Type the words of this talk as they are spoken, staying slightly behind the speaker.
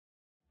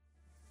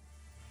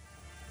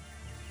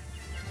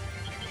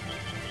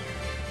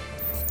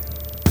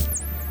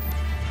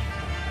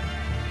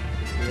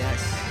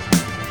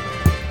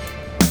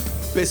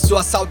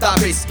pessoas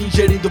saudáveis,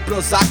 ingerindo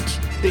Prozac,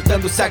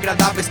 tentando ser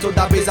agradáveis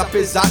toda vez,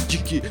 apesar de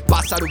que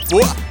pássaro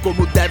voa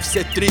como deve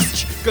ser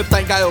triste.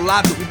 Cantar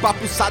engaiolado,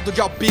 empapuçado de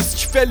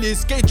alpiste.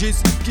 Feliz quem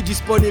diz que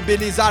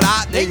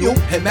disponibilizará nenhum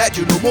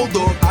remédio no mundo.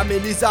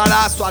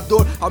 Amenizará sua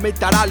dor,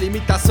 aumentará a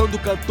limitação do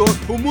cantor.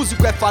 O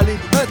músico é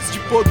falido antes de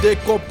poder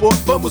compor.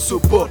 Vamos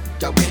supor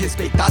que alguém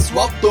respeitasse o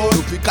autor,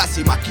 não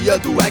ficasse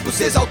maquiando o ego,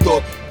 se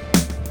exaltou.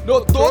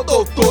 Notou,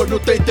 doutor, não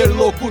tem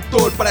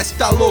interlocutor. Parece que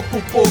tá louco,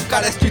 um pouco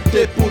carece de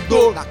ter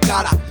pudor. Na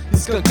cara,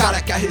 escancara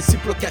que a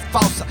recíproca é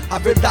falsa. A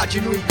verdade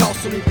no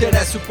encalço, não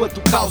interessa o quanto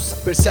calça.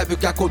 Percebe o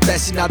que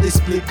acontece, nada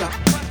explica.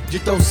 De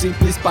tão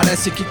simples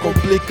parece que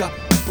complica.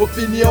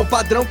 Opinião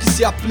padrão que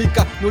se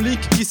aplica no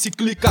link que se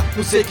clica,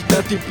 não sei que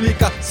tanto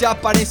implica. Se a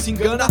aparência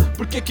engana,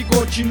 por que que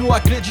continua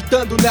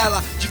acreditando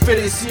nela?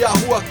 Diferencia a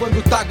rua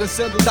quando tá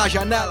dançando da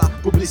janela.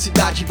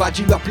 Publicidade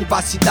invadindo a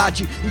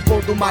privacidade,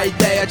 impondo uma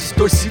ideia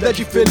distorcida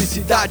de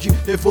felicidade.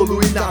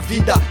 Evoluir na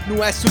vida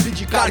não é subir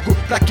de cargo.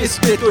 Pra que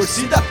se ter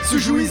torcida se o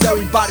juiz é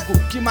o embargo?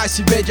 O que mais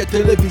se vende é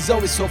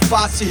televisão e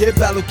sofá. Se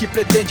revela o que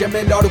pretende, é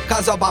melhor o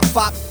caso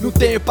abafar. Não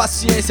tenho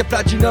paciência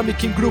pra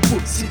dinâmica em grupo.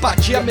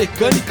 Simpatia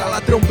mecânica,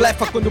 ladrão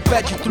blefa quando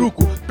pede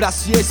truco. Pra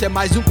ciência é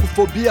mais um com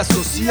fobia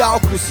social.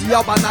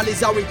 Crucial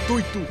banalizar o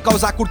intuito,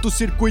 causar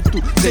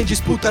curto-circuito. Sem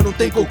disputa não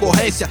tem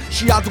concorrência.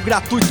 Chiado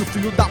gratuito,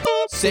 filho da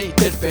sem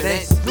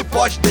interferência. Não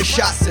pode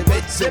deixar a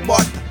semente ser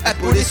morta. É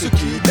por isso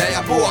que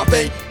ideia boa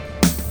vem.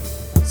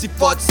 Se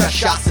pode se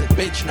achar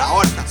serpente na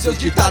horta, seus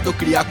ditados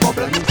cria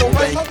cobra, não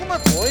convém. Alguma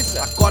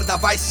coisa. Acorda,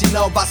 vai se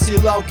não,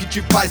 vacilão que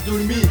te faz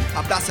dormir.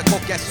 Abraça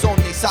qualquer som,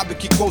 nem sabe o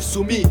que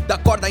consumir. Da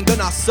corda a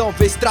enganação,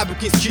 vê estrabe o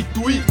que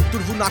instituir.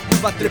 Turvo na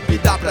curva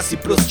trepidar pra se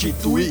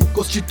prostituir.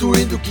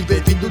 Constituindo o que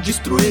vem vindo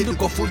destruindo,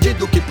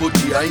 confundindo o que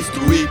podia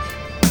instruir.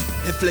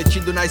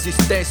 Refletindo na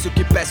existência, o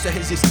que peço é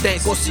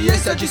resistência.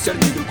 Consciência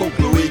discernindo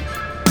concluir.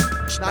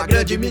 Na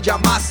grande mídia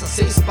massa,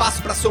 sem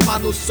espaço pra somar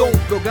no som. O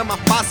programa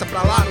passa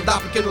pra lá, não dá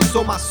porque não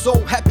sou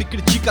maçom. Rap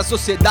critica a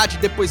sociedade,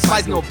 depois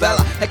faz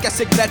novela. É que a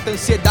secreta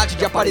ansiedade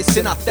de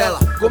aparecer na tela.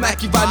 Como é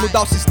que vai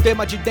mudar o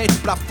sistema de dentro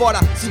pra fora?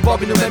 Se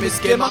envolve no mesmo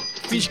esquema,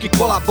 finge que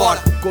colabora.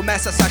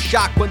 Começa a se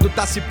achar quando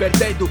tá se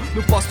perdendo.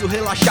 Não posso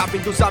relaxar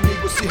vendo os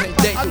amigos se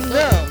rendendo.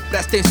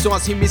 Presta atenção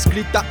às rimas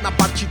escritas na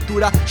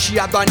partitura.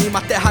 Chiado anima,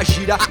 a terra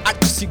gira, a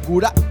arte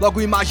segura.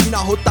 Logo imagina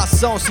a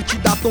rotação, se te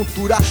dá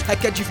tontura. É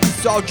que é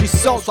difícil a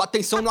audição, sua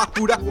atenção não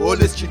atura.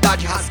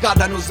 Honestidade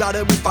rasgada nos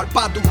arame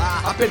farpado.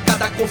 A perca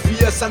da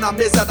confiança na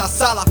mesa da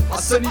sala.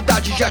 A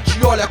sanidade já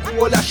te olha com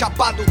o olho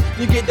achapado.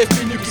 Ninguém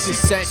define o que se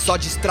sente, só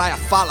distrai a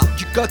fala.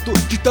 De canto,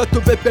 de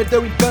tanto ver perder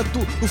o encanto.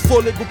 O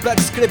fôlego pra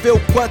descrever o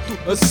quanto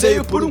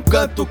anseio por um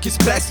canto que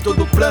expresse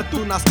todo o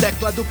pranto. Nas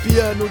teclas do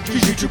piano,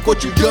 digite o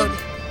cotidiano.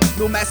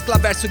 No mescla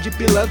verso de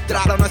pilantra,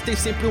 pra nós tem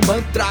sempre um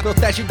mantra.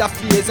 Protege da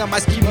frieza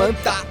mais que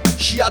manta.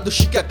 Chiado,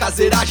 chique, a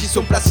caseiragem.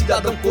 Som pra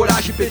cidadão,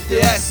 coragem,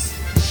 BTS.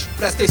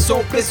 Presta atenção,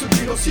 o preço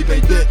de não se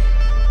vender.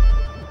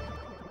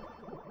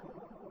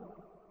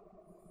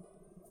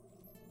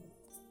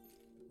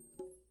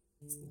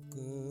 O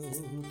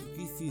canto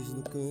que fiz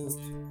no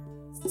canto.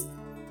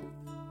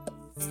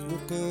 No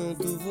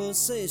canto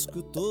você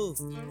escutou.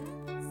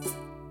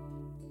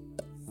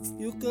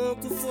 E o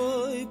canto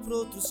foi pra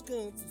outros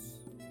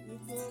cantos. E o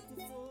canto